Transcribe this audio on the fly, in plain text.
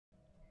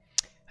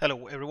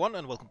Hello everyone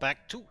and welcome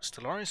back to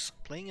Stellaris,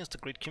 playing as the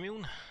Great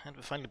Commune, and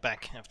we're finally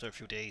back after a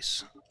few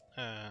days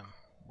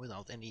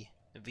without any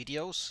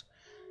videos,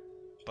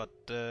 but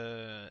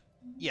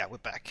yeah, we're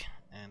back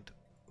and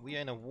we are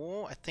in a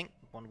war, I think,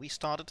 one we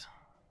started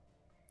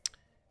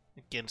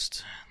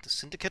against the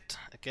Syndicate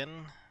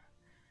again.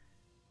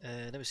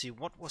 Let me see,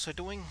 what was I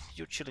doing?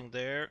 You're chilling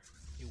there,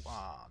 you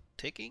are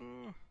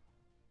taking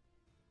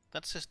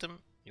that system,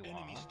 you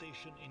Enemy are...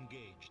 station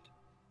engaged.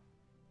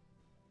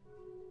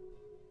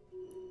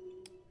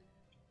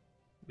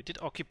 We did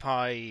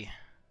occupy...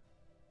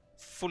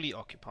 fully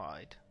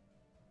occupied.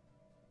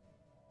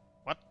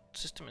 What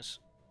system is...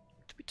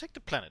 Did we take the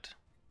planet?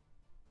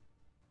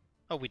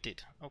 Oh, we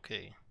did.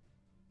 Okay.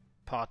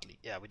 Partly.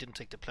 Yeah, we didn't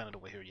take the planet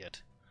over here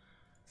yet.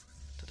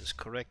 That is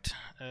correct.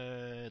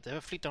 They have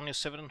a fleet down here,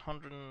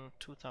 700 and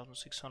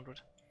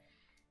 2,600.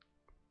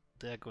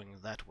 They're going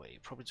that way.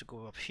 Probably to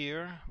go up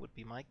here, would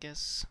be my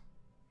guess.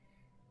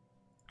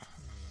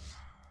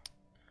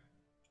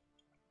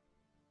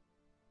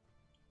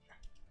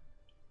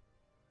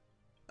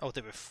 Oh,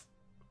 they were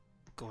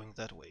going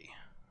that way.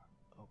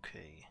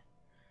 Okay.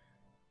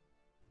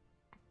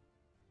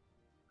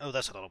 Oh,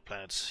 that's a lot of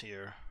planets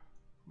here.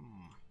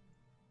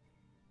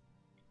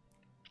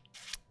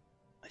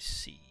 I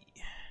see.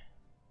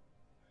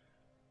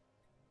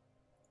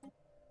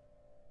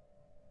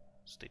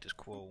 Status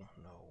quo,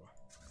 no.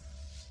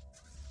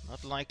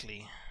 Not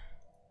likely.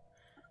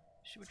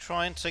 Should we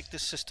try and take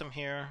this system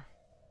here?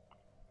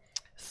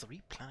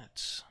 3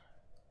 planets.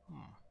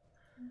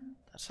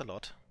 That's a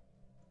lot.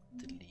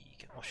 The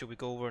League. Or should we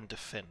go over and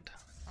defend?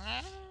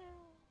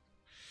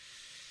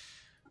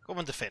 Go over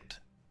and defend.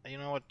 You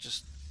know what?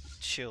 Just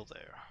chill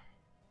there.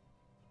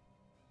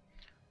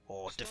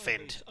 Or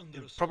defend.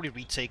 Probably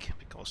retake,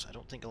 because I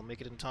don't think I'll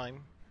make it in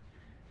time.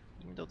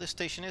 Even though this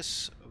station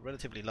is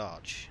relatively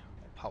large,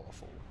 or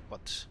powerful,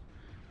 but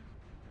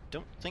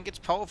don't think it's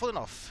powerful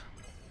enough.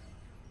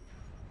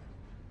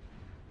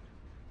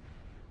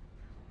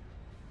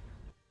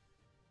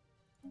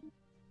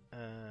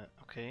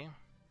 Okay.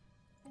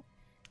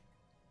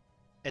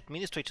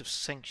 Administrative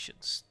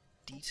sanctions.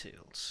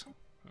 Details.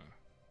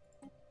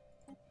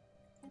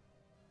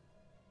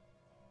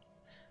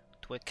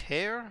 Do I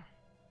care?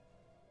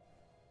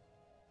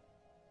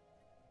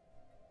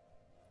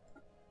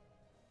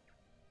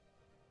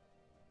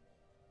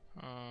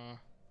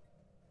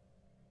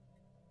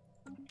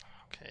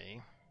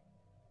 Okay.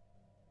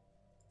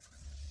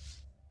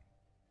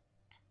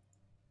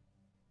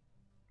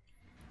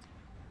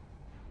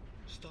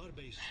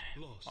 Starbase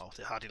lost. Oh,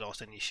 they hardly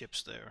lost any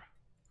ships there.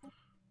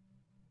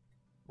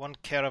 1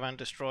 caravan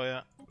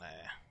destroyer. Nah.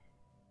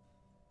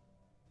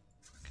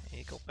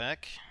 Okay, go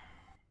back.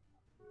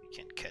 We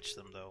can't catch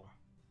them though.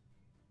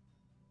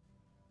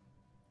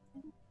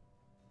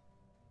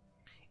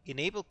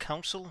 Enable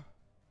council?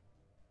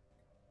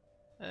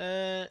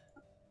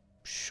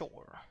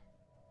 Sure.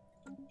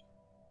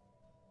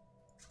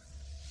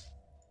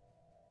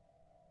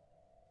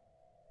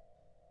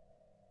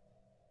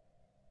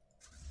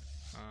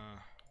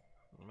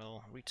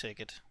 Well,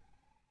 retake it.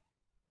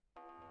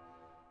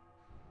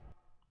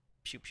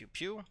 Pew pew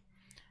pew.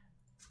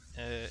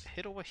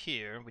 Head over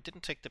here. We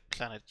didn't take the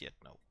planet yet,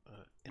 no.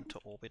 Enter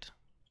orbit.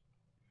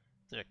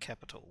 Their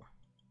capital.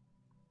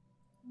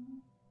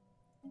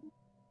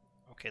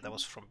 Okay, that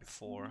was from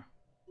before.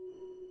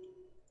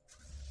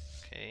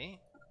 Okay.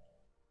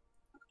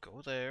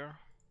 Go there.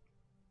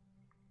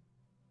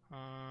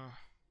 They're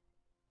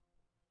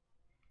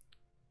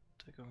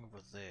going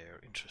over there.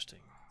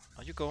 Interesting.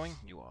 Are you going?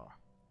 You are.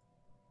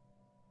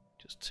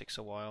 Just takes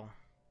a while.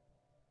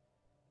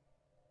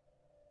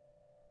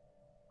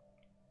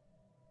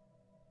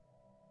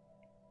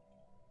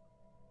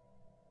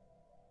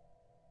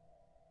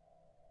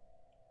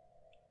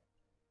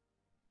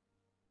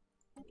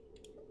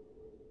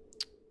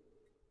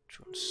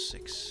 June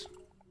 6.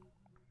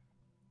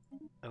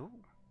 Oh.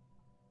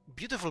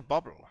 Beautiful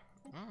bubble.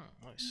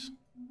 Nice.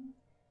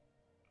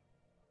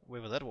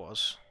 Wherever that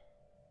was.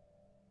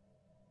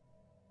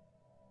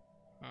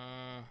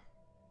 Oh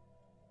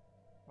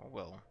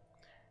well.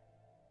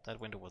 That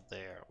went over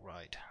there,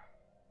 right.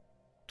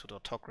 To the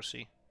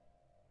autocracy.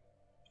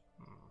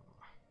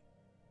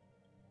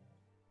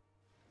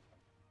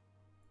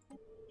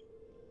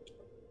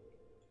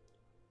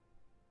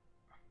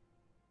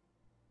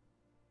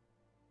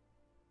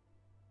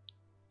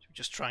 Should we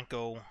just try and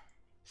go...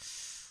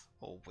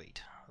 Oh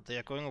wait, they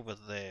are going over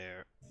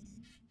there.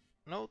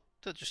 No,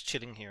 they're just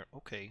chilling here.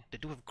 Okay, they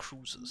do have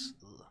cruisers.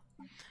 Ugh.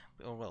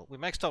 Oh well, we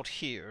maxed out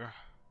here.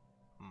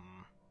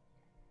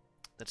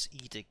 That's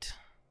edicts.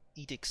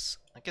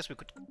 I guess we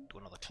could do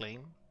another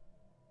claim.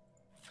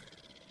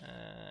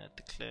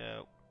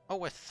 Declare...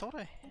 Oh, I thought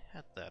I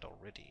had that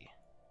already.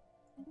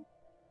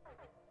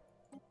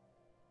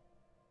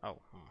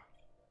 Oh,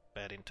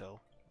 bad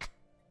intel.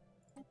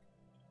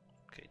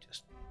 Okay,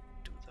 just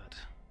do that.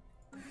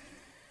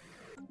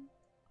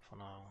 For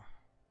now.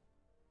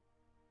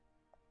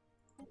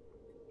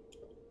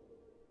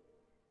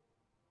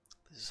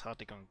 This is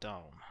hardly going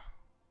down.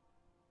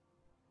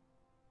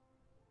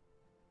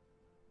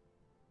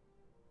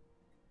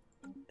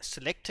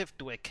 Selective?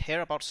 Do I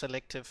care about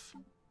selective?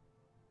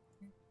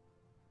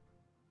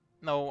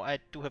 No, I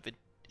do have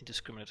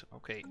indiscriminate.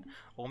 Okay.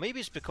 Or maybe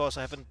it's because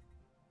I haven't...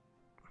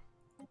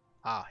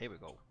 Ah, here we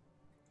go.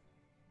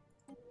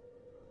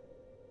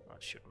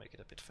 That should make it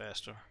a bit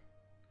faster.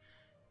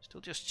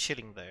 Still just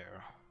chilling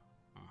there.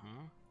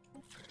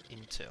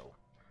 Intel.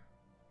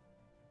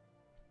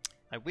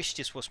 I wish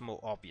this was more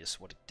obvious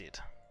what it did.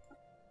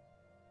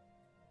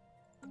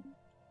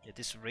 Yeah,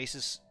 this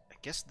raises, I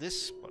guess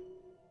this, but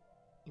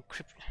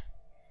encryption.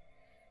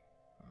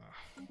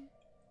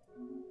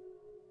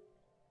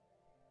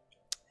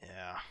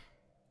 Yeah.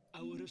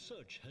 Our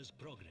research has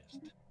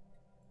progressed.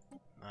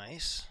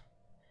 Nice.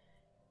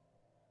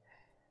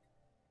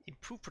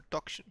 Improve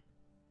production.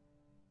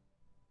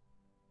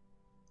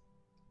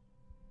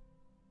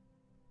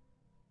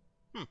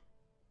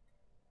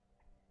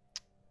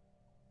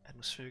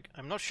 Atmospheric.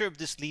 I'm not sure if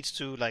this leads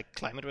to like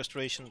climate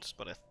restorations,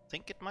 but I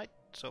think it might.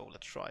 So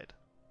let's try it.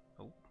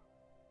 Oh.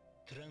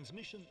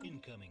 Transmission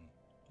incoming.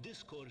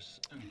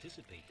 Discourse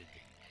anticipated.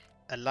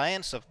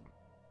 Alliance of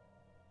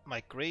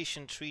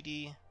Migration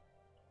Treaty.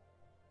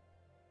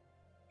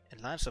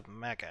 Alliance of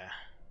Maga.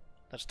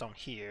 That's down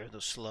here,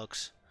 those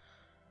slugs.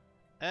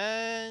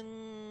 And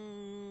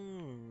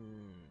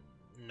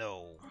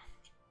no.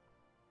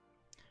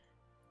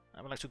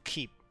 I would like to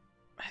keep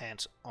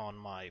hands on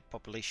my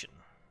population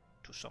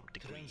to some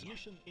degree.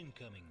 Transmission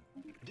incoming.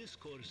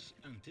 Discourse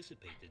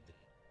anticipated.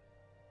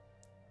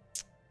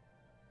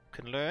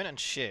 Can learn and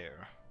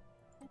share.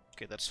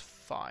 Okay, that's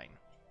fine.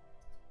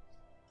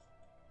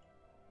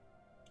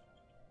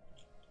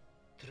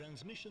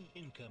 Transmission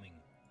incoming.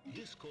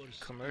 Discourse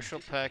Commercial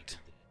pact.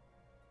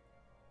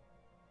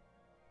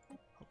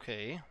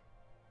 Okay.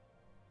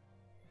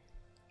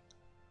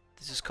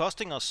 This is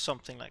costing us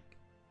something like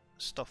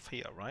stuff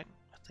here, right?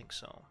 I think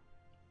so.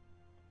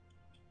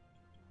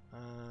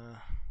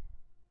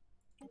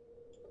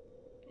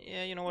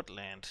 Yeah, you know what?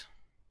 Land.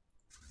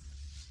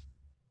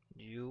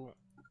 You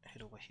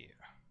head over here.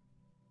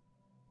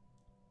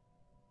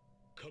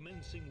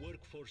 Commencing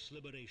workforce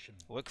liberation.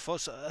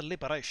 Workforce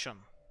liberation.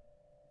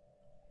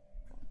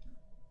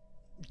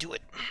 Do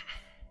it.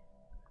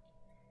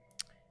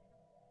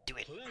 Do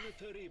it.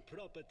 Planetary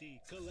property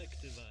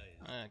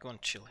collectivized. Go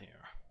and chill here.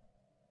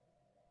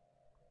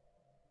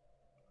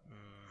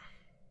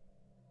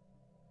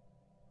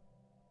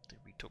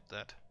 We took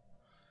that.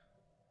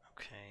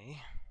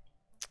 Okay.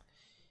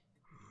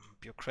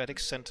 Bureaucratic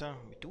center.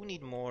 We do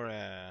need more.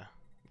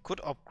 We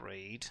could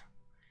upgrade.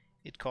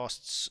 It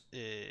costs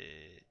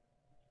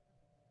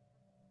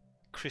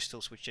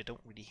crystals, which I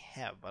don't really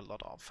have a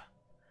lot of.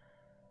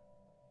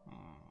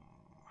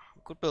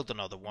 We could build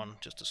another one,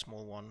 just a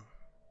small one,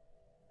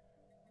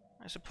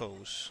 I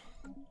suppose.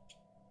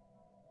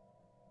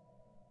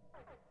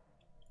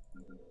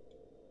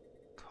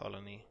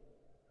 Colony.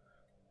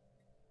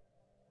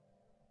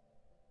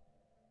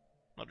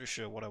 Not really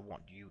sure what I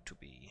want you to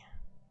be.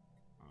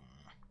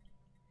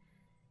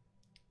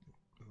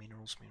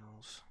 Minerals.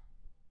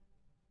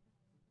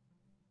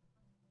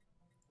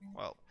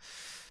 Well,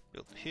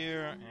 build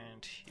here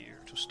and here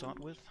to start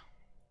with.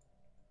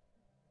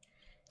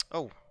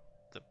 Oh,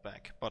 the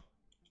back, but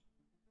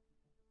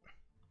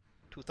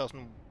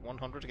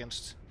 2,100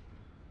 against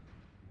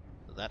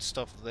that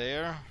stuff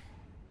there.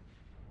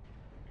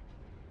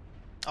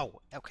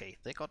 Oh, okay,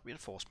 they got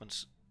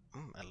reinforcements.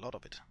 A lot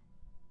of it.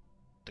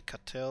 The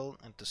cartel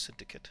and the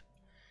syndicate.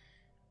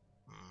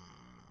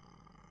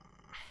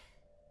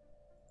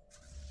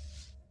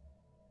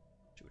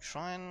 Should we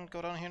try and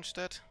go down here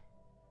instead?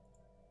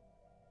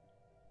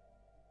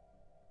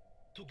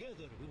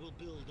 Together we will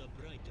build a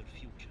brighter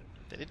future.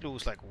 They did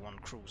lose like one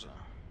cruiser,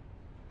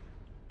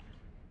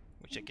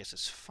 which I guess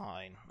is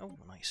fine. Oh,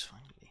 nice,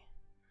 finally.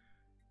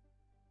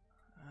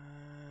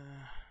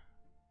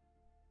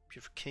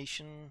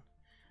 Purification.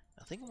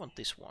 I think I want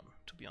this one,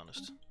 to be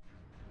honest.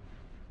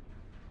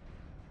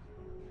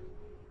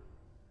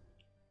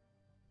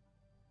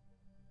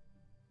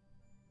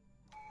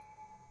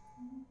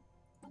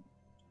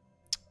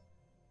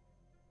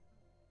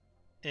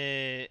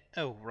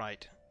 Oh,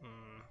 right.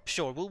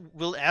 Sure,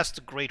 we'll ask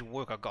the Great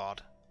Worker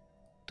God,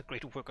 the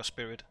Great Worker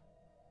Spirit.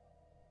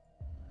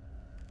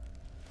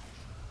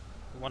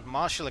 We want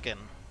Marshall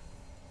again.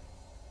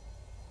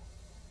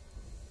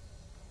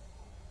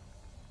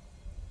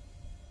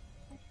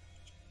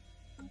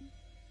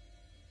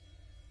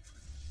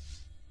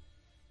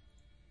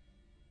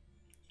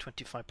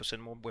 %25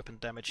 more weapon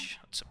damage.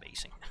 That's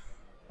amazing.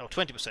 Oh,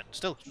 20%.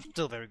 Still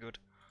very good.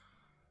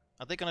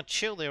 Are they gonna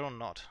chill there or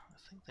not? I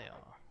think they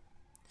are.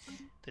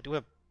 They do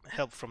have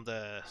help from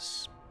the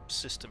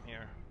system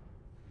here.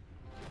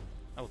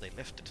 Oh, they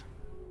left it.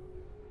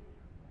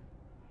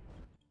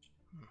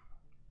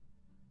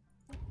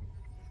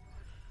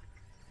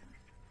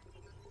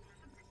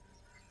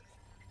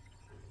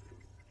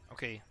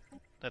 Okay,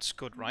 that's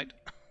good, right?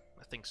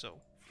 I think so.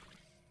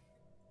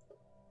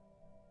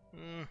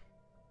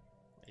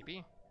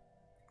 Maybe.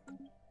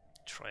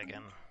 Try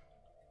again.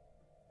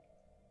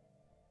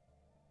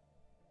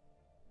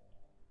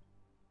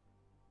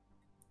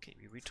 Okay,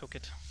 we retook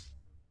it.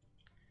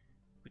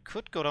 We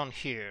could go down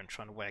here and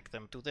try and whack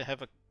them. Do they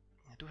have a...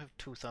 I do have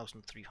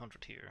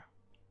 2,300 here.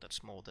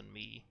 That's more than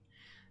me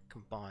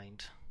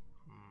combined.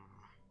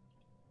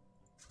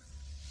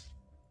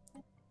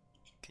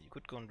 Okay, you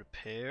could go and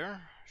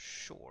repair.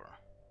 Sure.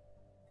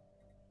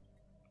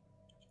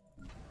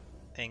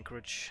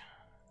 Anchorage.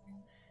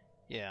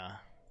 Yeah.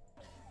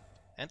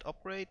 And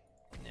upgrade.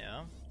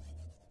 Yeah.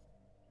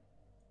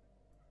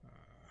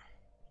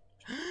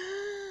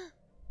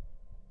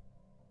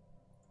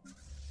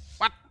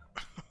 What?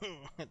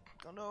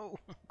 Oh no!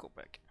 Go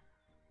back.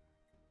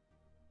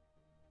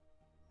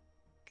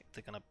 Okay,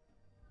 they're gonna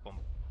bomb.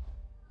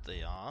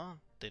 They are.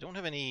 They don't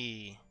have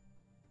any.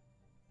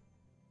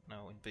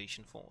 No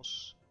invasion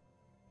force.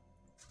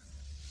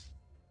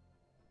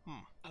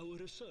 Our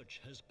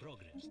research has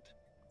progressed.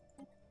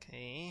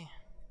 Okay.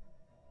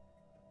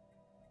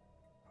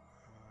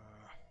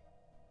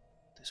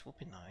 This would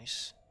be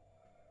nice.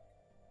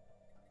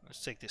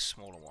 Let's take this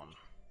smaller one.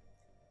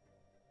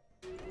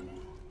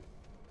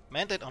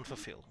 Mandate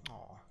unfulfilled.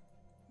 Oh.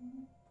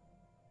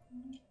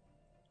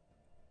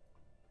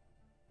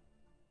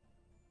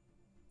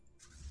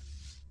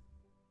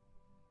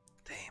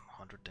 Damn,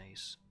 100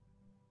 days.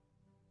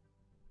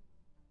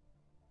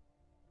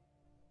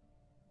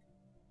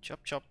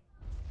 Chop chop.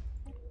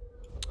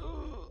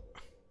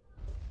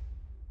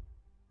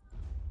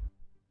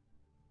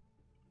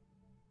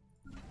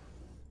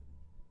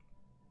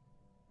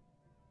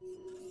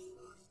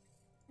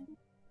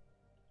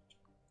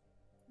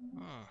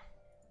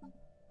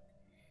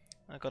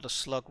 I got a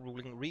slug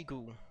ruling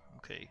Rigu.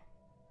 Okay.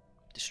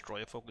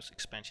 Destroyer focus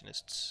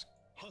expansionists.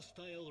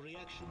 Hostile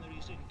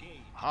reactionaries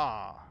engaged.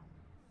 Ha!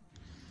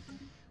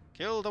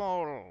 Kill them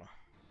all!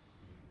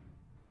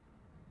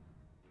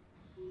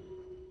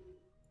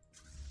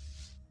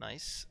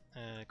 Nice.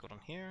 Go down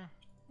here.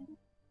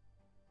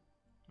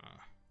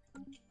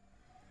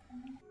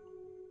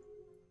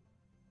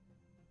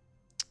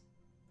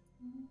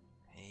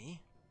 Hey.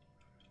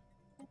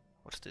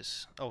 What's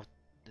this? Oh,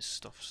 this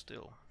stuff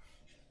still.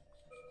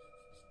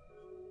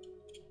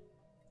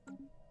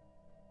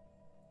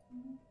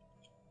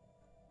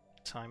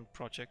 Timed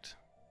project.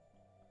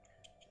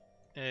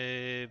 Oh,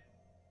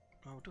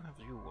 we do have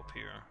you up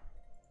here.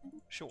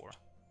 Sure.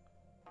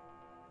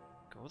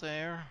 Go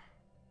there.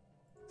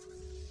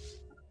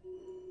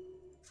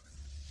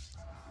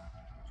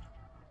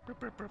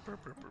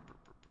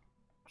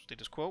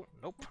 Status quo?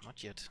 Nope,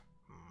 not yet.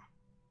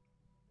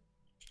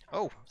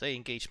 Oh, they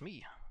engaged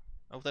me.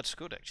 Oh, that's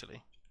good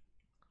actually.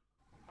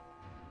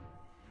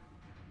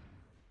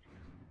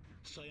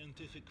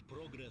 Scientific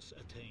progress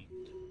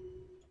attained.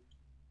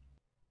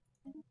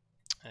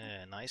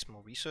 Nice,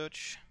 more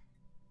research.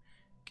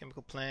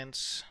 Chemical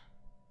plants.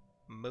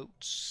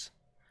 Moats.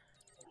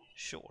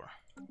 Sure.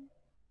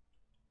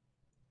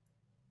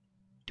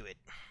 Do it.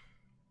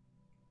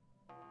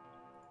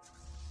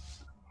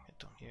 Head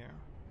down here.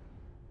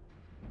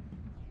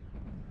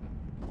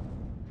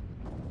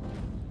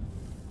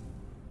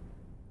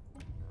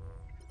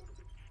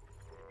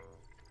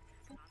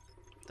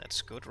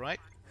 That's good, right?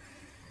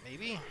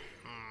 Maybe?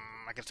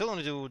 I can still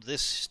only do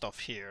this stuff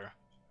here.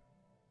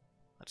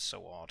 That's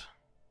so odd.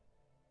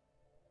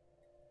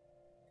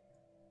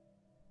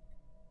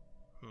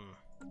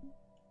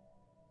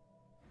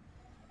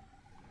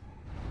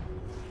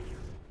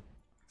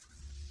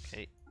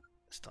 Okay,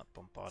 start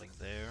bombarding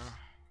there.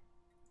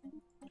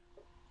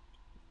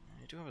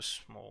 I do have a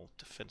small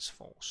defense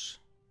force.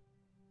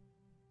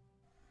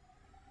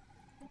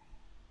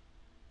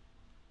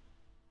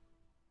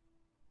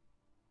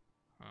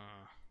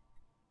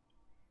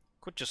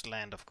 Could just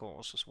land, of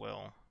course, as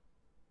well.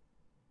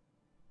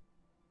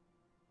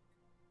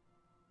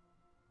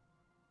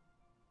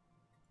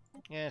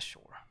 Yeah,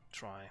 sure.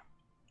 Try.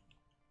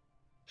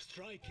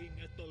 Striking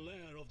at the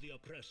lair of the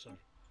oppressor.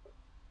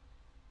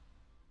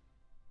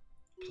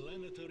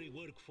 Planetary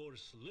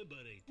workforce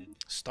liberated.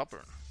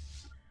 Stubborn.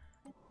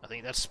 I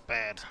think that's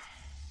bad.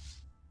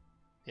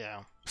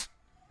 Yeah.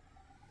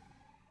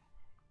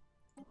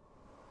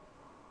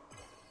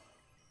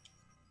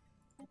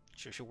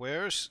 Sure,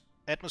 wears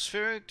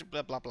atmospheric,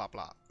 blah blah blah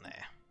blah. Nah.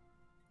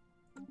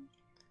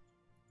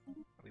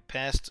 We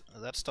passed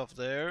that stuff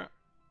there.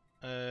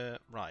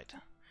 Right.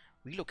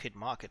 Relocate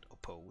market,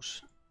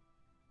 oppose.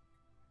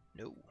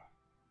 No.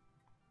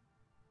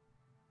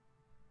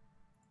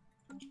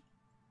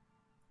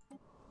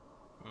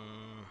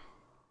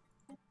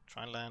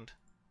 Try and land.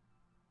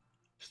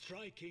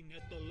 Striking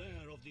at the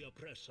lair of the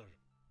oppressor.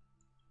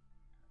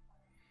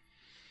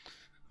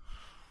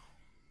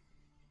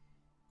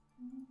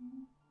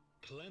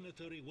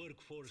 Planetary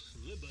workforce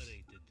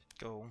liberated.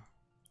 Go.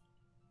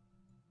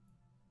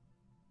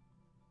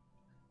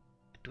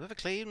 Do we have a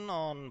claim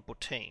on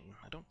Botane?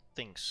 I don't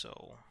think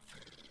so.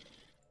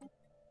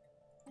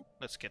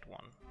 Let's get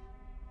one.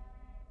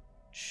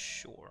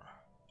 Sure.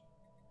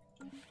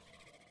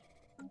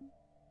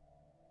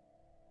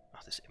 Oh,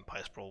 this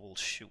Empire Sprawl will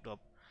shoot up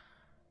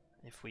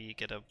if we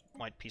get a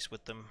white piece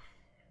with them.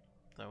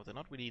 Though they're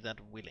not really that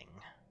willing.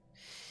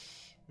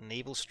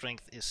 Naval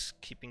strength is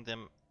keeping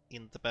them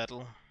in the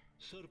battle.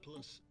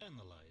 Surplus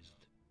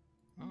analyzed.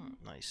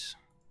 Nice.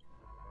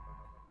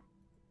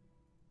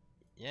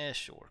 Yeah,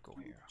 sure, go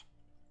here.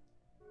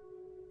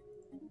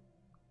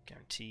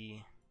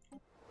 Guarantee.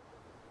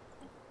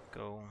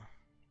 Go.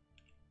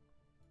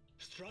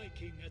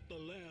 Striking at the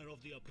lair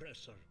of the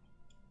oppressor.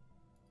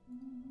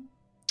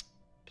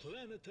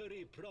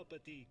 Planetary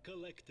property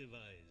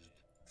collectivized.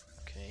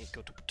 Okay,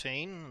 go to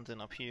Pertain, and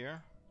then up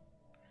here.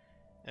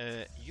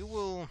 You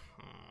will...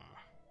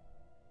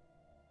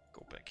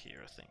 go back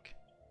here, I think.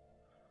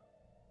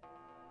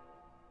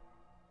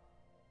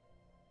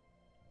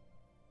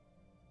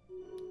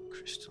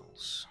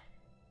 Crystals.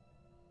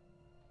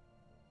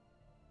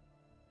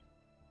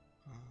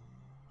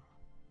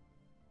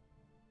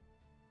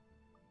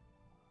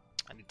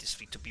 I need this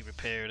fleet to be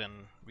repaired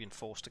and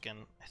reinforced again.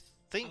 I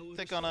think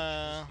they're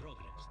gonna...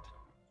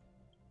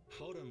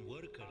 Foreign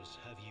workers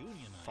have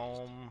unionized.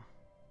 Form...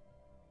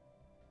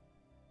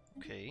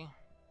 Okay.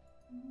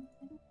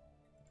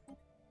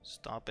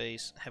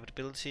 Starbase,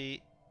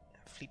 habitability,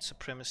 fleet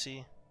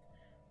supremacy.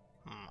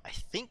 I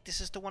think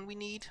this is the one we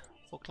need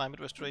for climate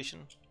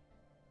restoration.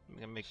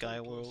 We can make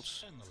Gaia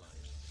worlds.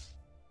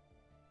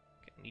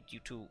 Okay, need you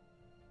to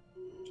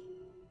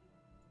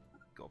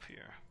go up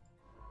here.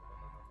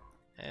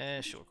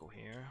 Sure, go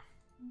here.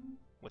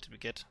 What did we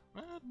get?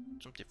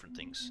 Some different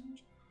things.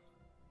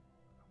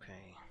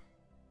 Okay.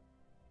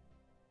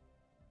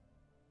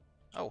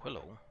 Oh,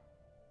 hello.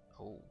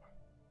 Oh.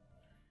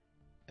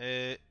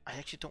 I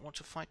actually don't want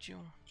to fight you.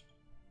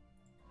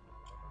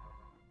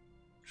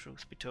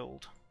 Truth be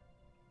told.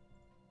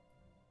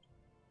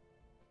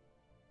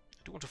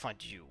 I do want to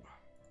fight you.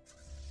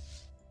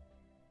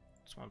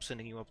 That's why I'm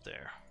sending you up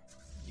there.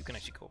 You can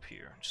actually go up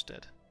here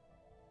instead.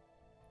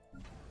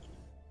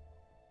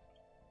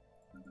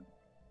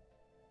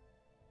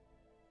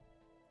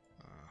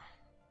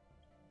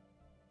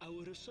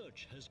 Our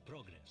research has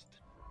progressed.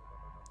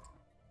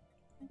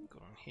 Go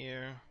on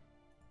here.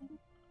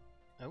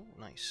 Oh,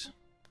 nice.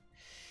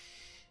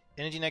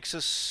 Energy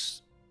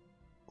Nexus.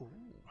 Ooh.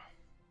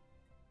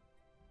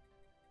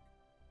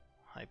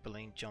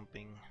 Hyperlane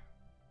jumping.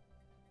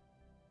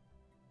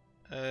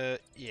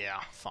 Yeah,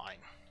 fine.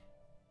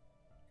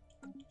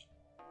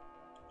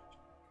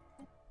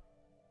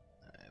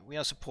 We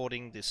are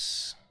supporting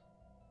this,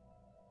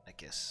 I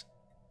guess.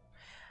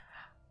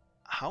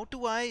 How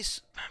do I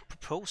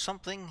propose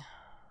something?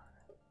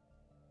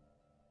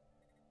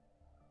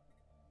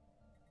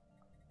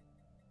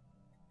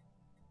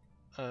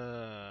 The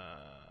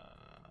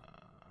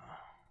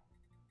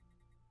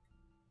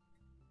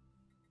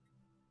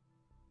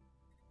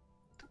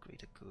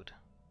greater good.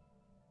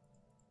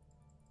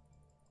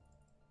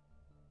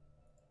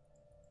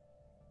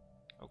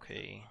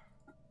 Okay.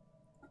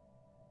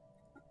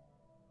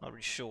 Not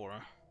really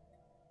sure.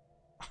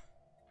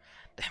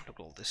 Damn, look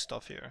at all this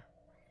stuff here.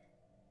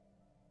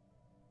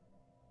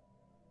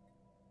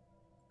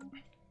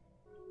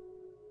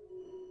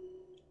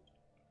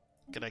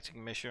 Galactic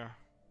measure.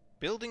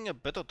 Building a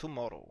better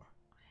tomorrow.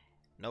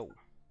 No.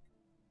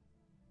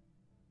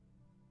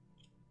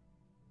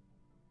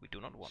 We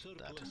do not want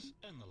that.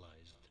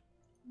 Analyzed.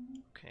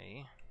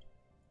 Okay.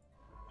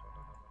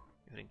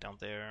 You're heading down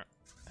there.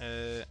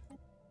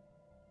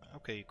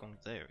 Okay, you're going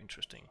there.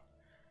 Interesting.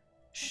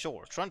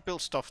 Sure. Try and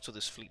build stuff to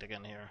this fleet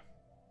again here.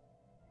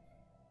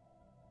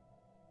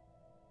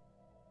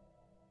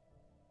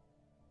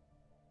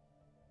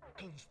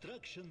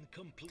 Construction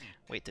complete.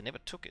 Wait, they never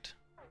took it.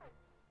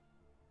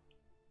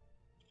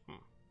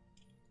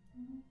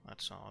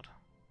 That's odd.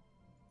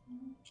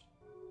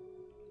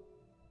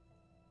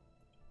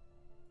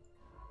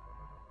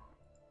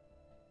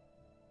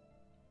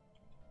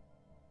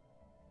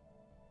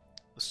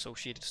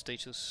 Associated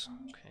status.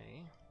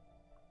 Okay.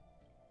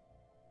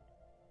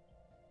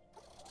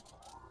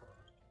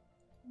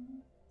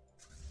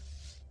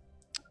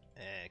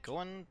 Go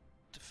and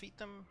defeat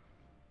them.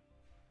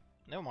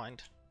 Never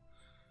mind.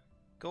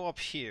 Go up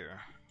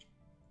here.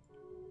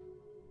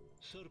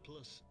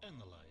 Surplus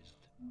analyzed.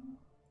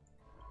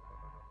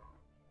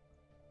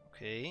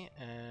 Okay,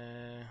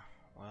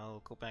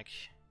 well, go back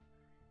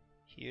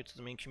here to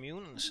the main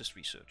commune and assist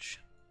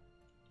research.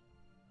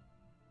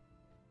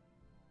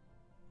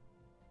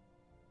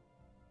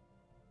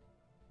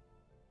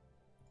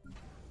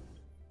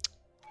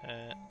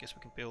 Guess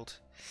we can build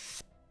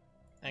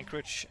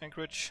anchorage,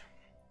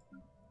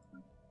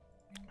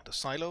 the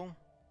silo,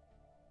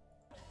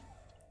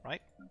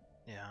 right?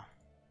 Yeah.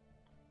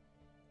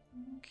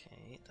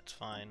 Okay, that's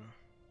fine.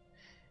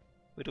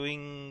 We're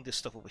doing this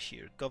stuff over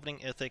here.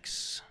 Governing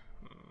ethics.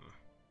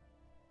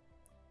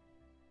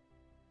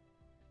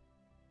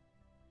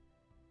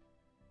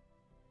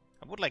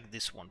 I would like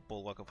this one,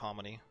 Bulwark of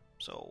Harmony.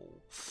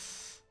 So,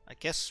 I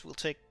guess we'll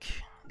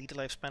take leader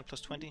lifespan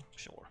plus 20.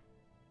 Sure.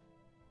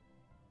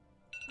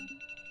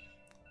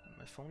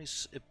 My phone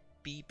is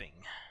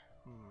beeping.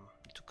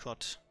 Need to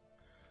cut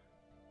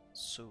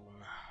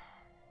soon.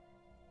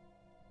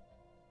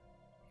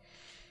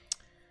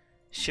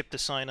 Ship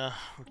designer.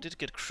 We did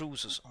get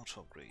cruisers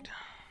auto upgrade.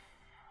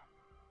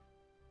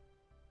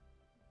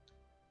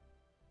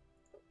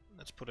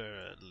 Let's put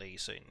a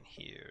laser in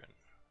here and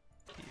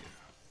here.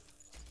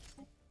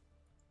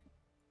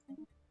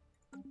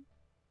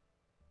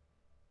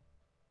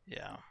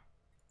 Yeah.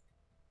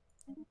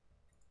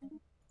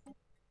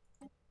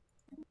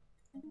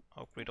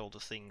 Upgrade all the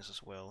things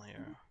as well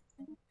here.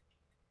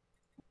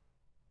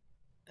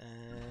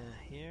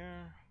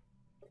 Here.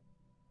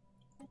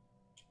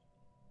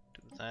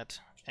 Do that.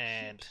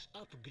 And Ships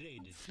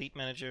upgraded. fleet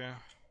manager.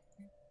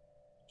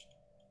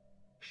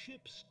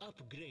 Ships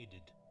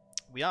upgraded.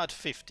 We are at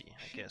 50,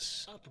 I Ships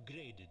guess.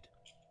 upgraded.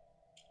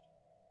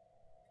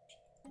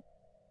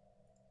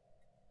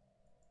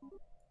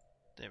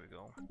 There we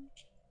go.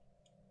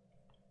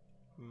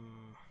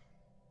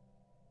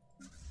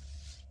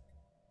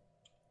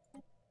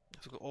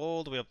 Have to go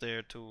all the way up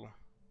there to...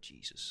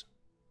 Jesus.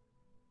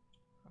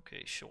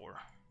 Okay, sure.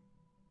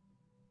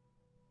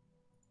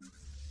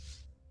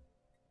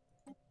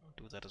 I'll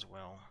do that as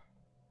well.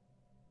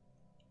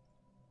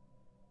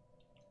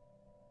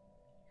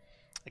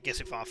 I guess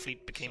if our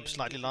fleet became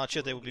slightly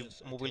larger, they would be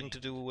more willing to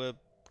do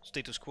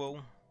status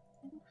quo.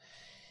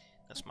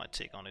 That's my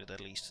take on it, at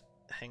least.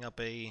 Hang up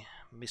a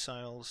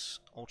missiles,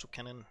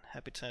 autocannon,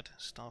 habitat,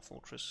 star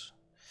fortress.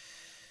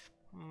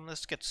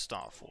 Let's get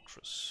star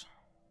fortress.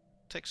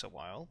 Takes a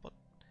while, but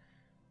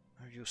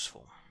very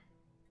useful.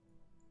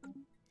 Let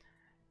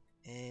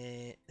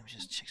me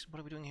just check. What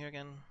are we doing here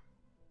again?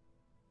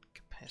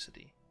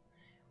 Capacity.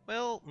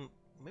 Well,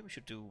 maybe we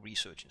should do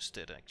research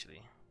instead,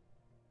 actually.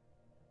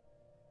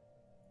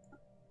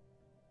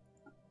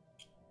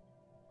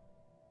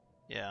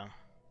 Yeah.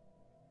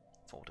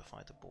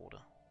 Fortify the border.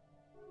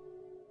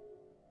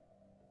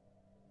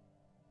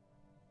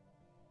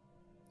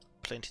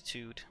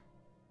 Plentitude.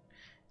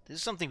 This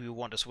is something we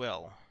want as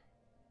well.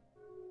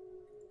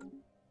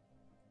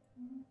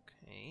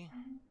 Okay.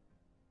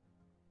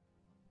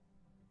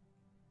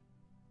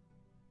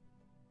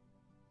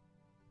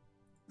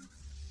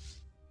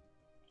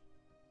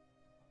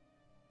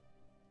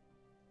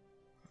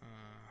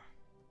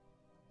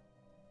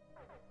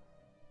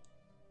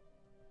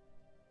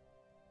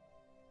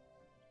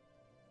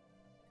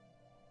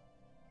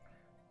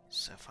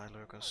 Sapphire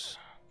lurkers.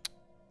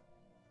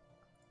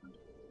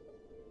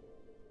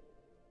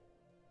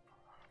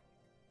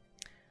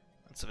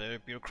 That's a very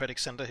bureaucratic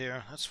center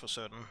here, that's for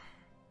certain.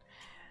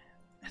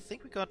 I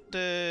think we got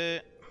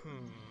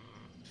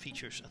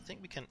features. I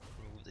think we can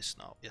remove this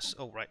now. Yes.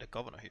 Oh, right, a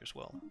governor here as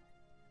well.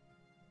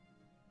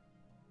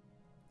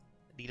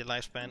 Need a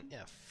lifespan?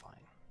 Yeah, fine.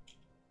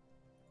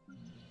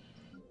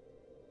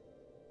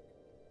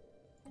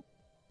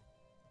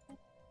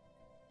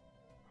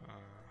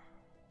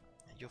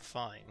 You're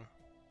fine.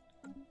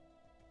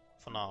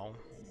 For now.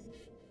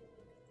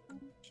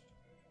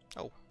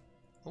 Oh.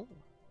 Oh,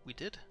 we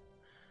did.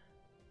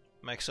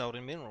 Max out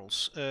in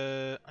minerals.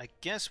 I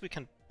guess we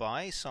can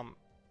buy some...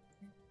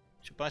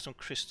 Should buy some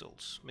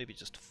crystals. Maybe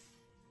just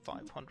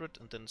 500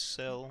 and then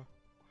sell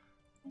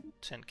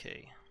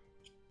 10k.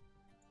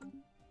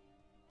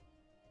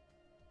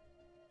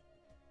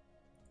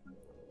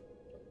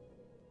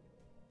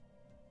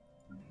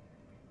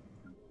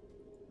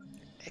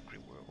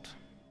 Agri-world.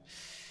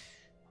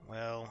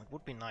 Well, it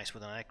would be nice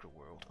with an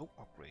agri-world. Oh,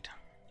 upgrade.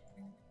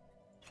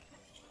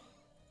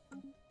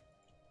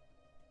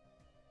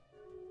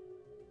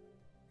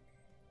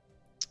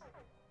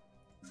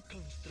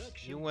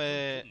 Construction You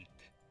complete.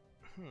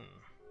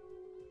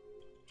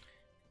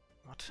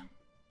 What?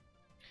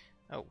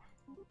 Oh.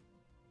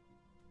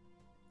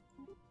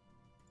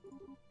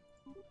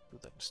 Do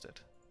that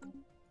instead.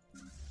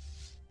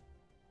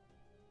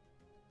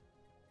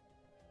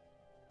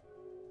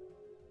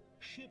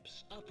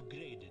 Ships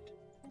upgraded.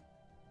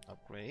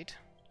 Upgrade.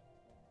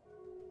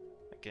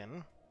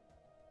 Again.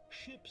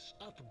 Ships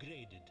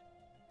upgraded.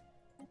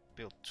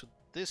 Built to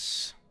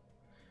this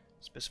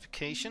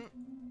specification.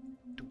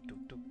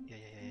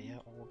 Yeah.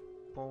 All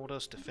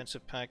borders,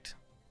 defensive pact.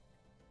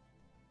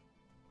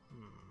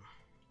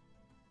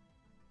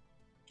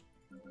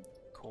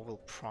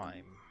 Corville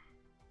Prime.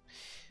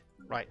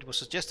 Right, it was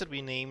suggested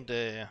we named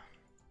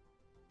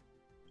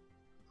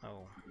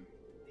oh,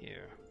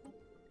 here.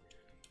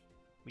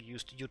 We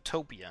used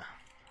Utopia.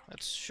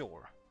 That's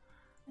sure.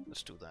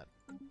 Let's do that.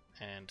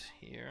 And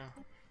here.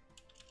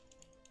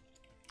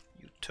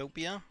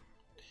 Utopia.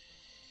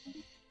 There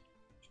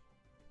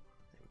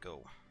we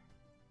go.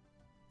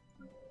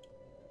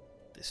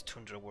 This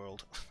tundra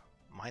world.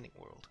 Mining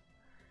world.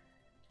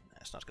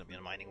 It's not gonna be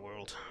a mining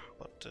world,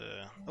 but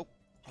oh,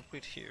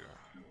 upgrade here.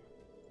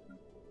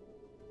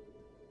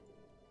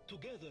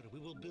 Together we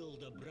will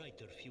build a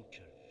brighter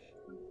future.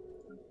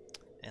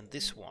 And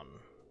this one,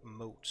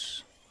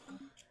 modes.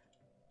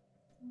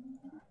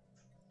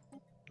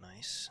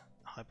 Nice.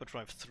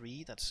 Hyperdrive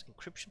 3, that's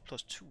encryption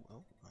plus 2.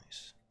 Oh,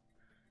 nice.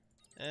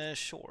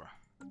 Sure.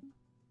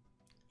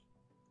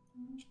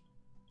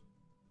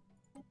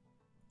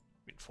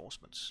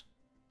 Reinforcements.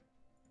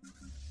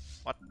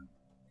 What?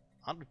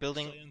 Aren't we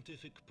building?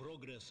 Scientific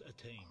progress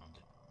attained.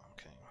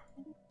 Okay.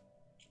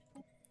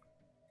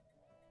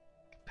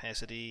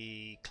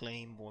 Capacity,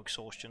 claim, more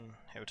exhaustion,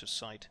 heritage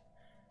site.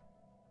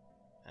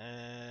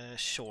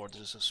 Sure,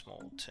 this is a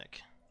small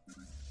tech.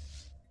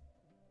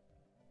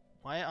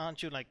 Why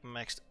aren't you like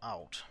maxed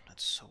out?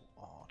 That's so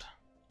odd.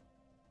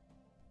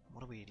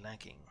 What are we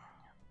lacking?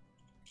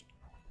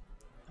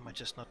 Am I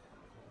just not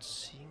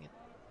seeing it?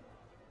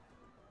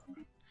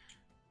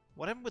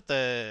 What happened with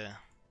the...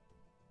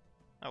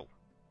 Oh.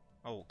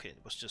 Oh, okay,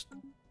 it was just...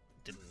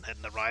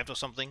 hadn't arrived or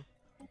something.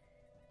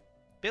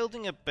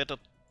 Building a better...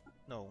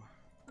 No.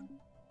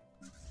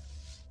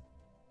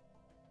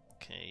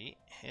 Okay,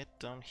 head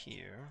down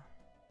here.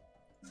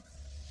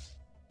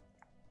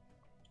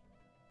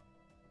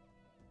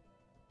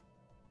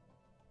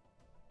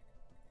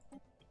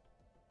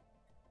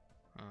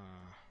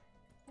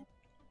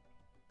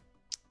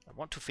 I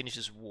want to finish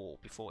this war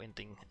before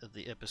ending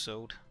the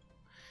episode.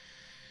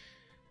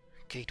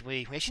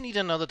 Gateway. We actually need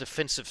another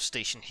defensive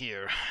station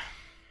here.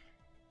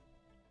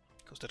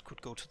 Because that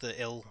could go to the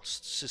L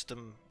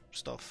system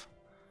stuff.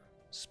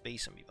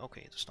 Space and...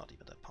 Okay, it's not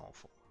even that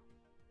powerful.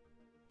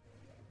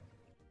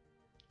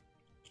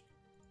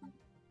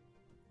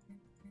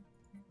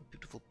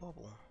 Beautiful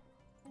bubble.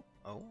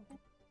 Oh?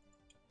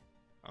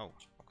 Oh,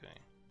 okay.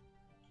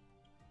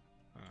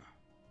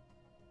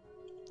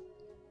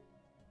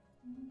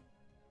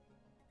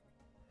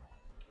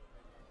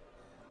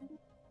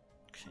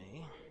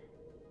 Okay.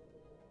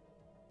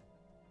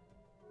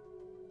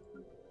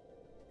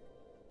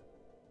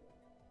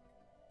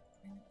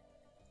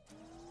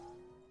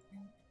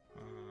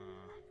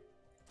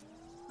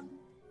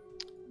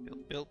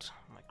 Built.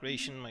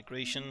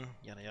 Migration,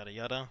 yada yada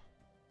yada.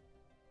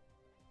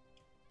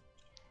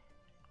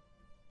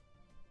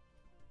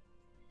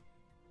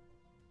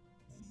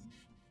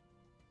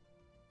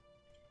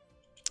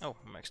 Oh,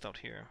 maxed out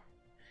here.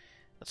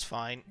 That's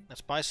fine.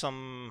 Let's buy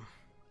some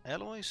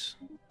alloys.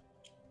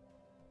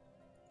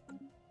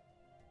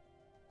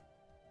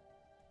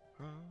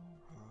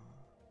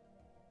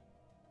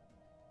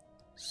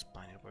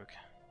 Spy network.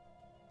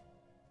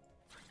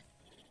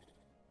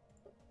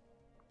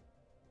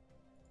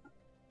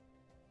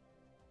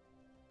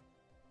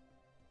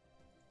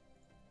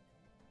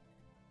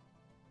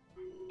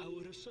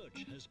 Our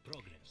research has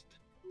progressed.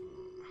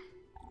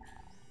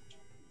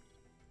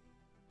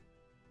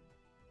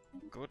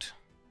 Good.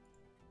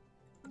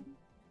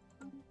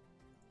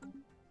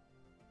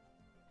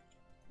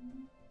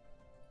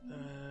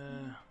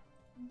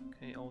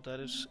 Okay, all that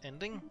is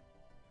ending.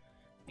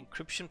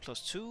 Encryption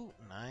 +2,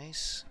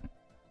 nice.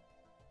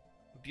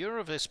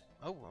 Bureau of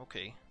oh,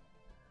 okay.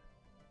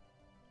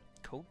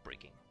 Code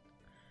breaking.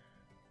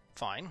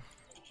 Fine.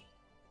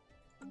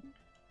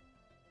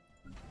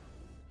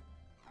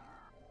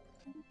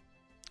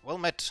 Well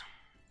met.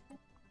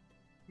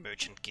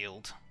 Merchant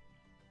Guild.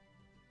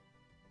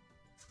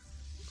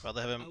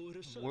 Rather have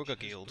a worker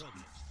guild.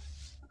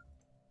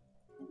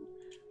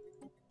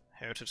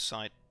 Heritage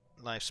site,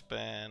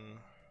 lifespan,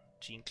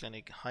 gene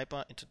clinic,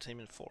 hyper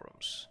entertainment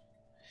forums.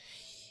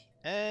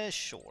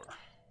 Sure.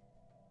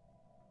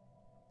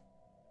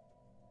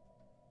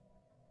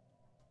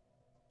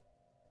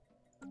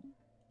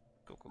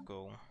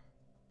 Go.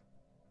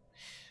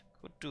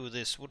 Could do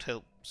this, would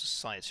help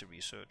society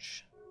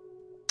research.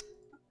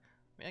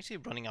 We're actually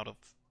running out of...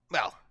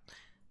 Well,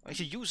 we're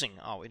actually using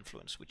our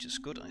influence, which is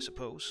good, I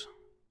suppose.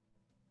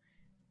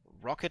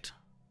 Racket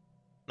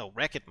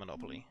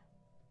monopoly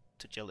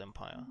to Gel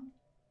Empire.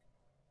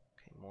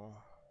 Okay, more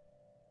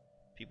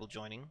people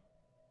joining.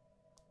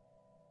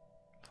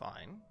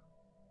 Fine.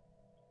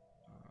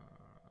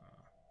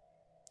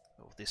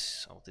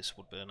 This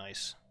would be a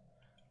nice.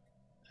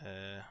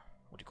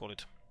 What do you call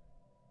it?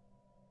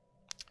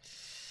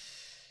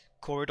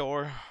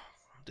 Corridor.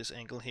 This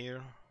angle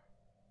here.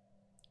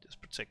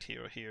 Just protect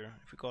here or here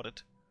if we got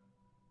it.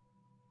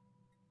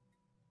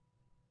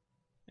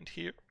 And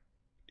here.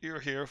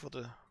 Here for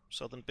the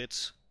southern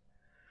bits.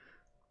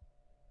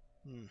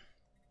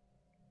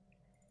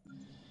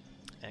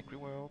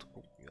 Agri-world.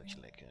 Oh, you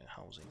actually like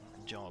housing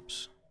and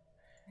jobs.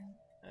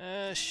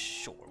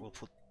 Sure, we'll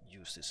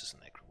use this as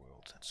an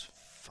agri-world. That's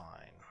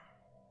fine.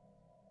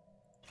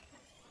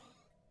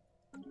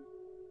 We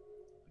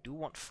do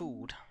want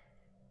food.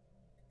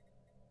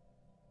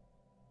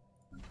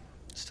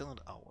 Still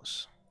not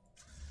ours.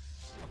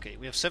 Okay,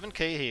 we have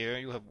 7k here.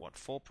 You have what?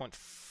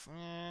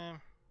 4.5.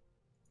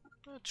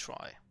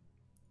 Try.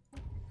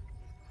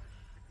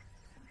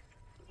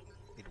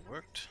 It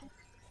worked.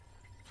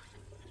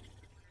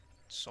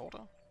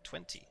 Sorta?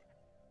 20.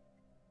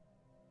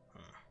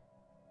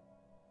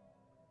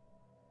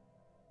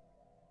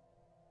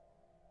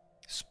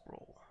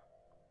 Sprawl.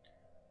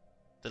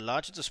 The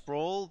larger the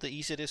sprawl, the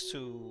easier it is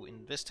to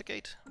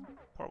investigate?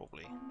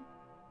 Probably.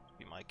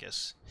 Be my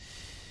guess.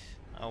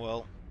 Oh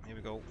well, here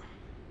we go.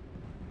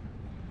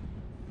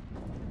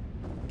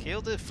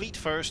 Kill the fleet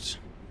first.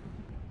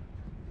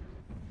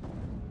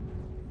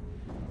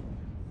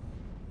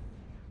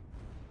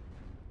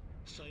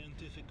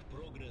 Scientific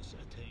progress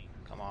attained.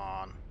 Come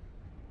on.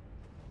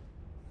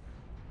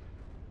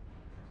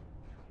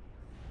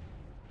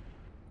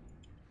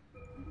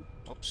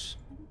 Oops.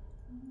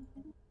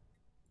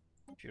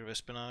 Pure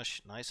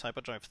espionage. Nice.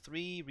 Hyperdrive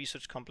 3.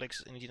 Research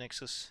complex. Energy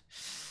nexus.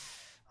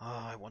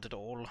 Ah, I want it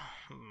all.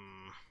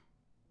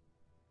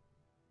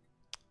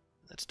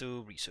 Let's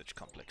do research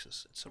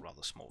complexes. It's a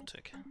rather small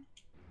tick.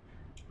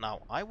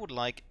 Now, I would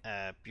like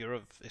a Bureau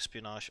of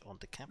Espionage on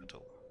the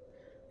capital.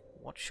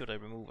 What should I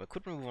remove? I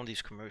could remove one of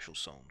these commercial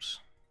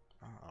zones.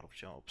 Out of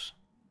jobs.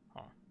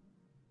 Huh.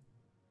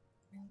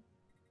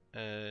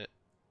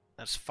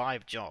 That's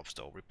 5 jobs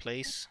though.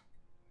 Replace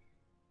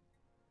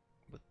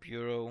with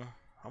Bureau.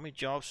 How many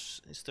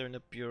jobs is there in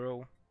the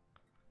Bureau?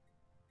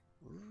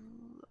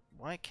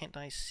 Why can't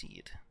I see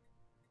it?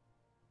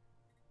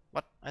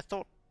 What? I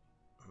thought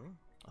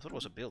it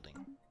was a building.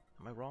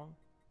 Am I wrong?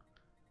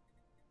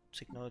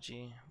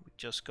 Technology. We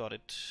just got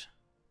it.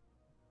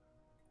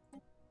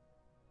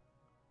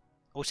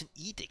 Oh, it's an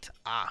edict.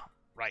 Ah,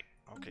 right.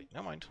 Okay,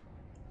 never mind.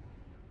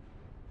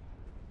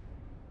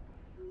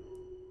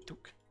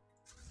 Duke.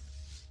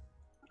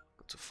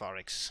 Go to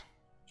Farex.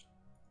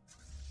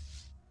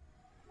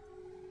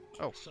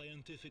 Oh.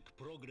 Scientific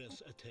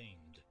progress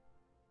attained.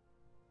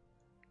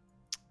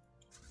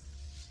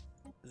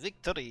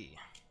 Victory.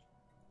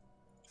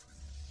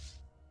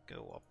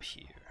 Go up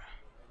here.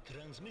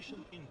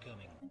 Transmission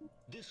incoming.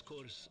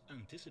 Discourse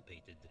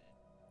anticipated.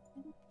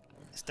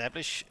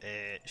 Establish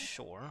a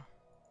shore.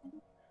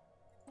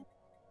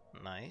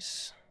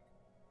 Nice.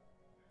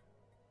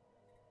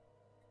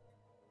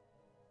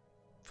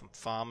 From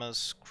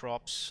farmers,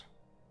 crops.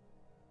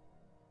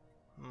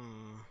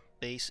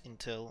 Base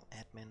intel,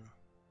 admin.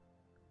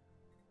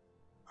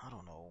 I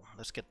don't know.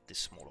 Let's get this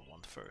smaller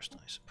one first,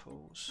 I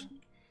suppose.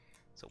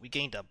 So we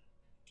gained a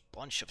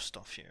bunch of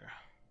stuff here.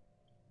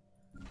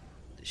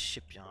 The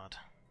shipyard.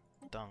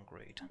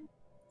 Downgrade.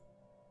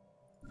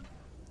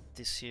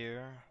 This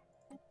here.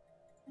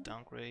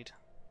 Downgrade.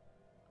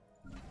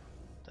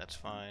 That's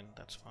fine,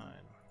 that's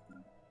fine.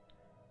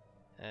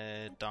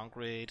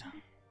 Downgrade.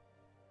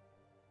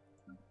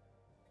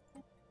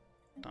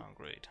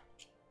 Downgrade.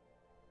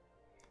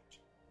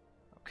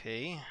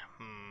 Okay.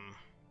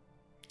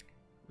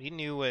 We need a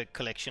new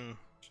collection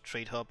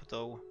trade hub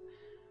though.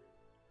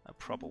 A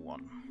proper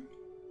one.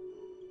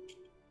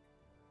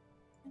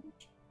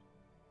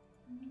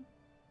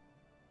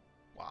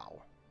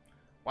 Wow.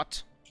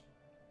 What?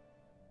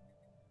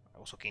 I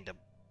also gained a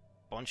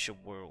bunch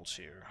of worlds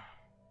here.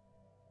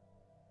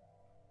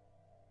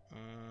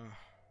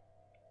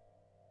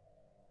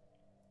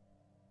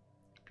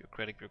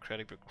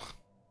 Bureaucratic.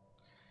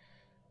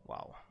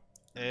 Wow.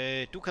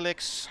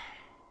 Ducalex.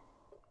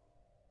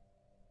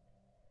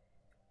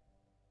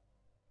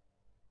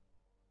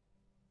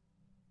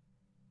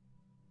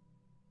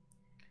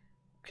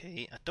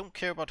 Okay, I don't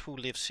care about who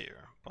lives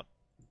here, but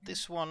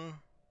this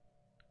one,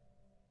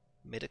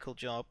 medical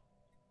job,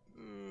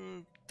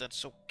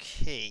 that's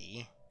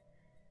okay.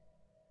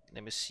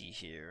 Let me see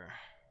here.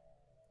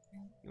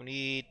 You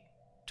need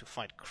to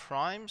fight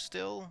crime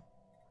still.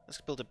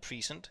 Let's build a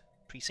precinct.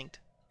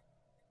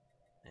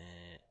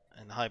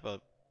 And hyper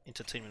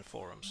entertainment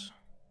forums.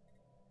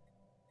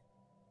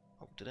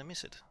 Oh, did I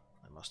miss it?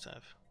 I must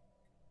have.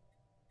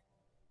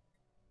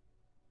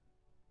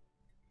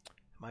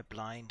 Am I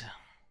blind?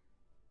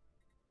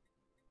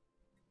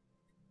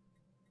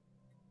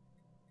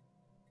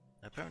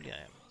 Apparently I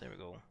am. There we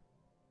go.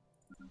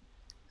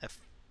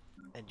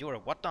 And you're a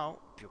what now?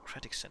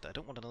 Bureaucratic center. I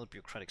don't want another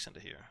bureaucratic center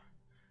here.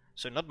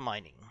 So not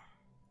mining.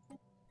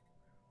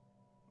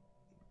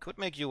 Could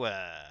make you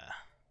a...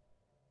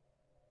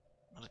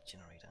 not a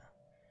generator.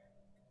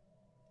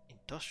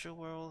 Industrial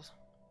world.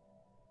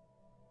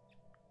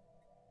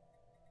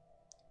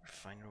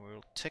 Refinery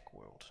world. Tech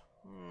world.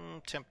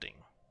 Tempting.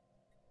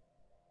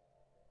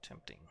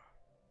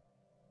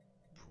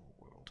 Brew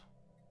world.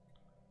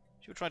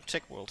 Should we try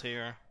tech world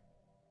here?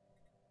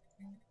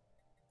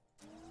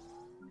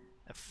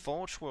 A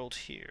forge world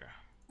here.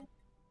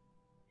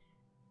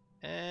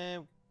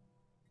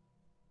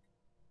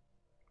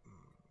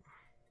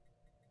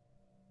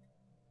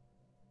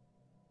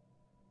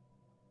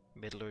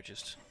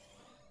 Metallurgist.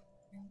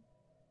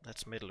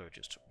 That's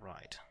metallurgist,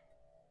 right.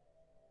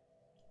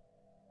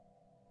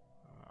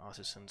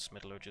 Artisans,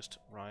 metallurgist,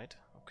 right.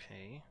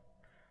 Okay.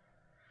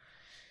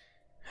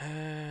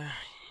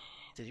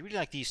 Did you really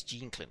like these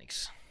gene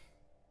clinics?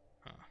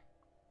 Huh.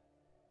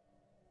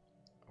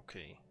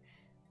 Okay.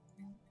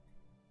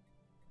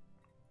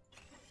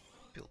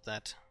 Build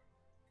that.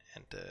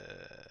 And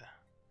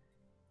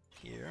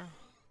here.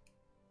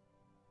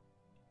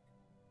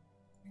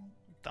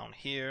 Down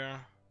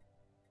here.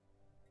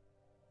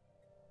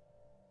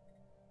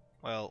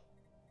 Well,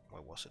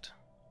 where was it?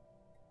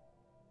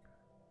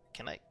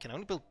 Can I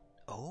only build...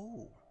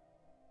 Oh!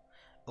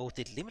 Oh,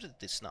 they limited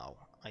this now.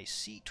 I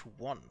see, to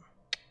 1.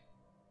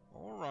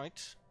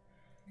 Alright.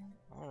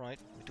 Alright,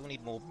 we do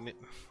need more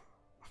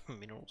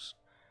minerals.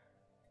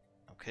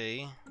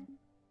 Okay.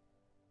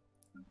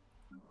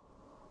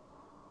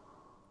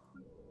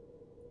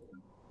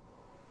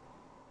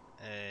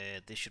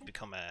 This should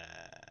become a...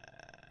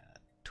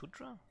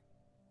 Tundra?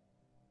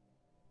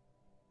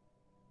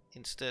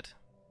 Instead.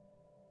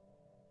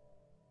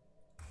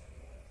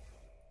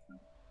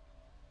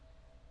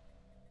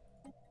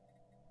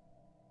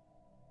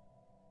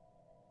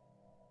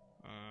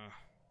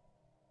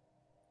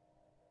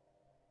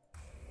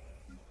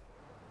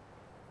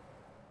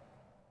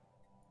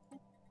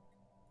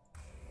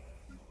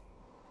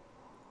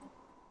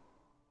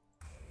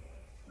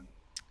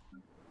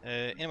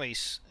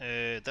 Anyways,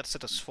 that's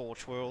set as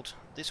Forge World.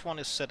 This one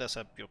is set as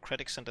a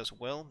bureaucratic center as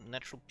well.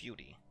 Natural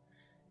beauty.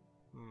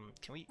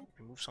 Can we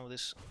remove some of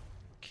this?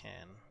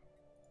 Can.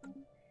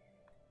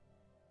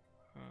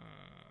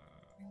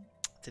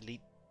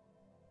 Delete.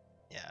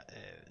 Yeah,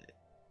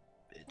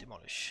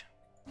 demolish.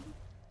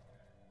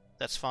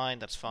 That's fine,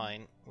 that's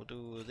fine. We'll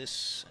do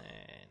this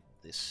and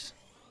this.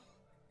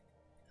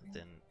 And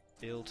then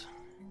build.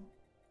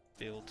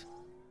 Build.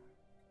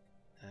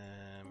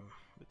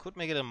 We could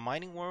make it a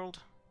mining world.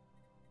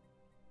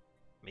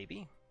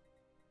 Maybe.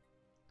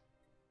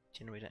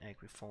 Generator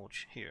agri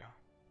forge here.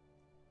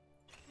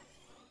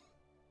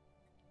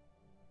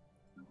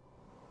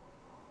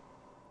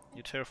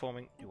 You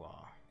terraforming? You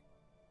are.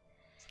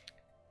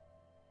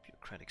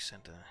 Bureaucratic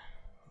center.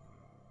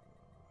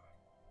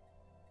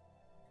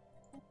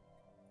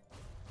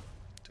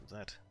 Do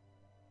that.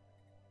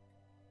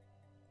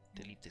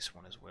 Delete this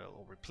one as well,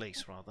 or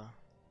replace rather.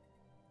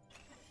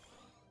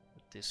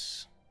 With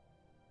this.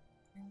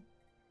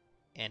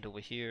 And over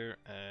here,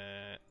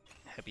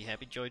 happy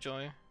happy joy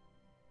joy.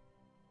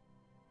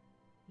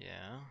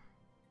 Yeah.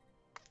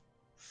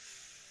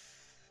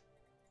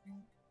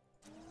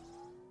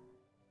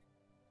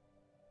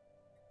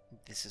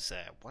 This is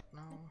what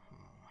now?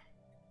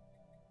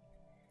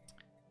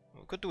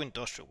 We could do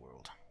industrial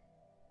world.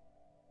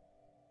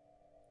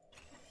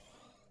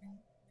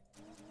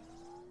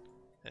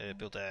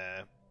 Build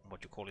a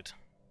what you call it?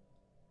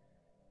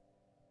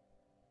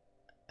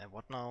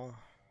 What now?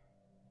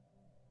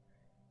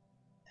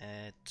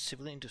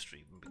 Civil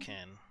industry when we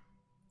can.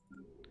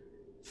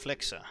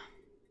 Flexer.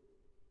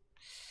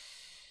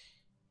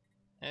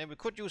 We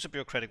could use a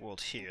bureaucratic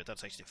world here.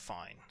 That's actually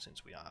fine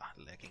since we are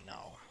lacking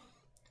now.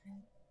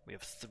 We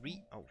have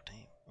 3. Oh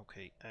damn.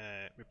 Okay.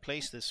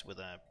 Replace this with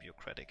a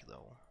bureaucratic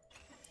though.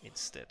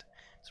 Instead,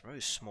 it's a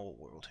very small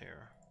world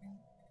here.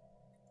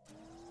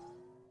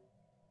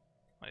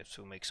 I have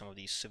to make some of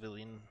these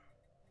civilian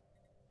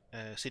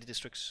city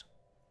districts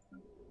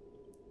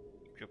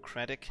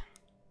bureaucratic.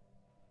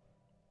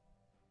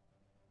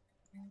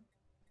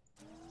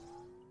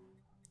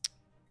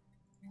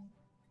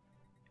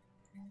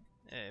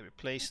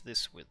 Replace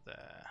this with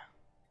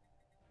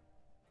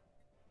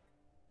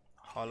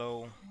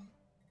hollow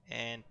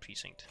and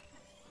precinct,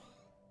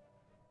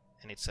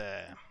 and it's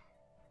a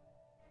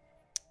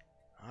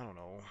I don't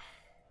know.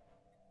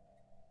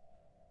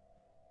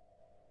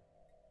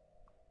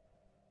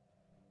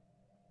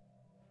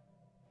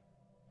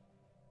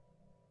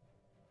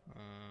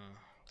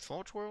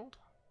 Forge world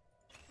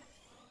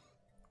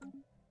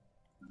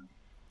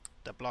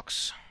that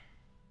blocks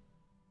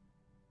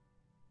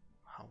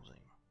housing.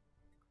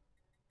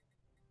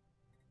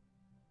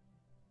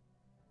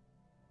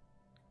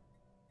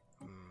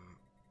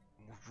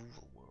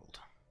 Rural world.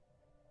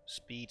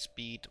 Speed,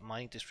 speed,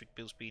 mining district,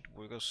 build speed,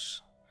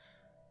 workers.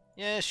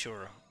 Yeah,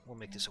 sure. We'll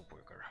make this a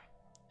worker.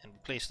 And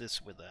replace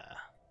this with a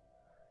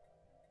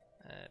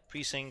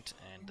precinct,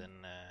 and then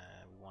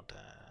we want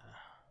a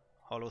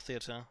hollow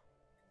theater.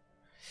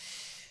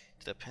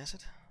 Did I pass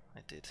it?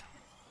 I did.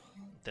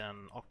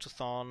 Then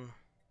Octathon.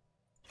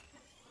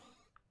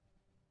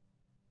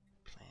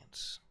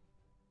 Plants.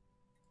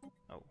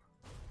 Oh,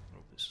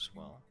 move this as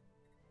well.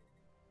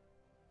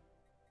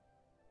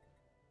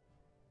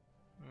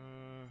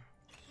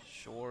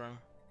 Sure.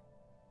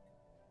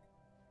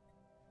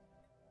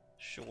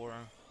 Sure.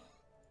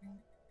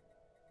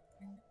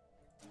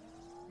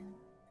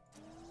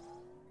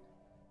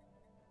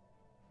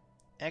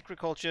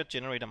 Agriculture,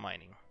 generator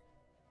mining.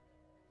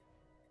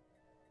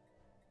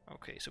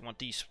 Okay, so we want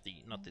these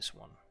three, not this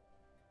one.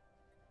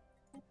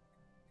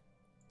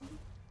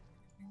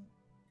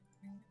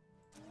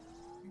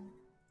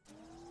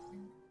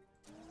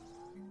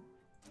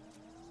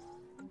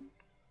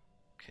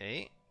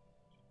 Okay.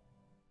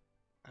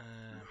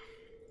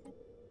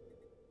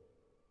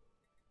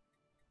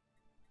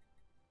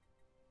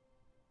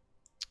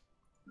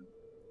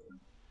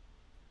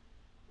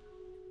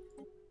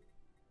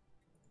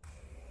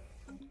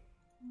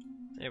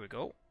 There we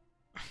go.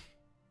 I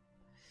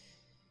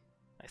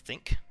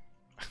think.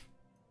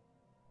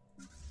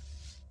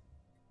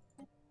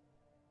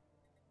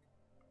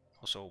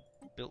 Also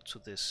built to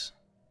this.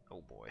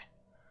 Oh boy.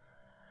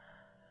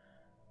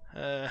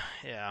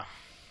 Yeah.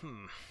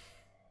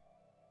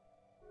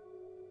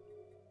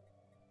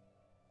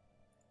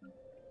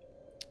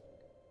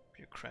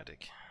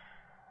 Bureaucratic.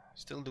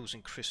 Still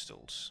losing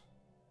crystals.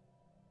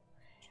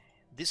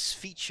 This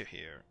feature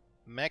here,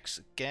 max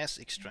gas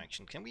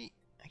extraction. Can we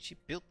actually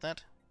build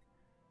that?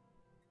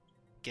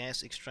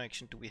 Gas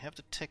extraction. Do we have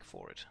the tech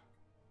for it?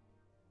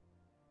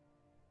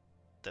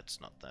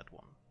 That's not that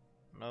one.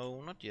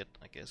 No, not yet,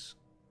 I guess.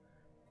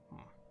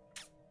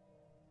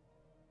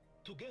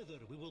 Together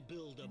we will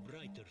build a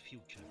brighter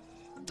future.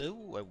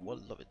 Oh, I will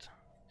love it.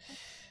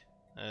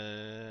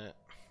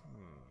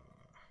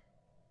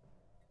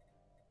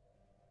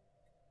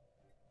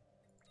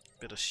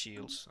 Better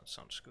shields, that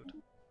sounds good.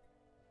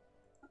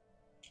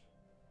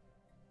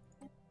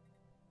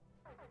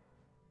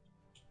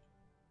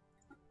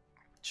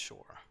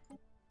 Sure.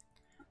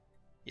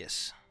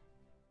 Yes.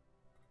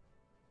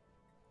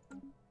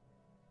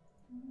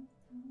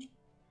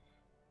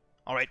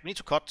 Alright, we need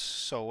to cut,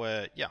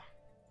 so yeah.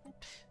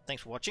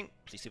 Thanks for watching.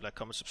 Please leave a like,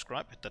 comment,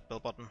 subscribe, hit that bell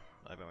button.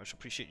 I very much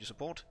appreciate your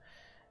support.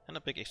 And a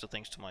big extra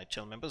thanks to my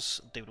channel members,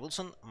 David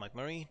Wilson, Mike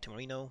Murray,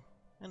 Timmerino,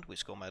 and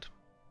Wiscomatt.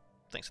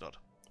 Thanks a lot.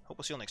 Hope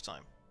I'll see you next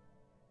time.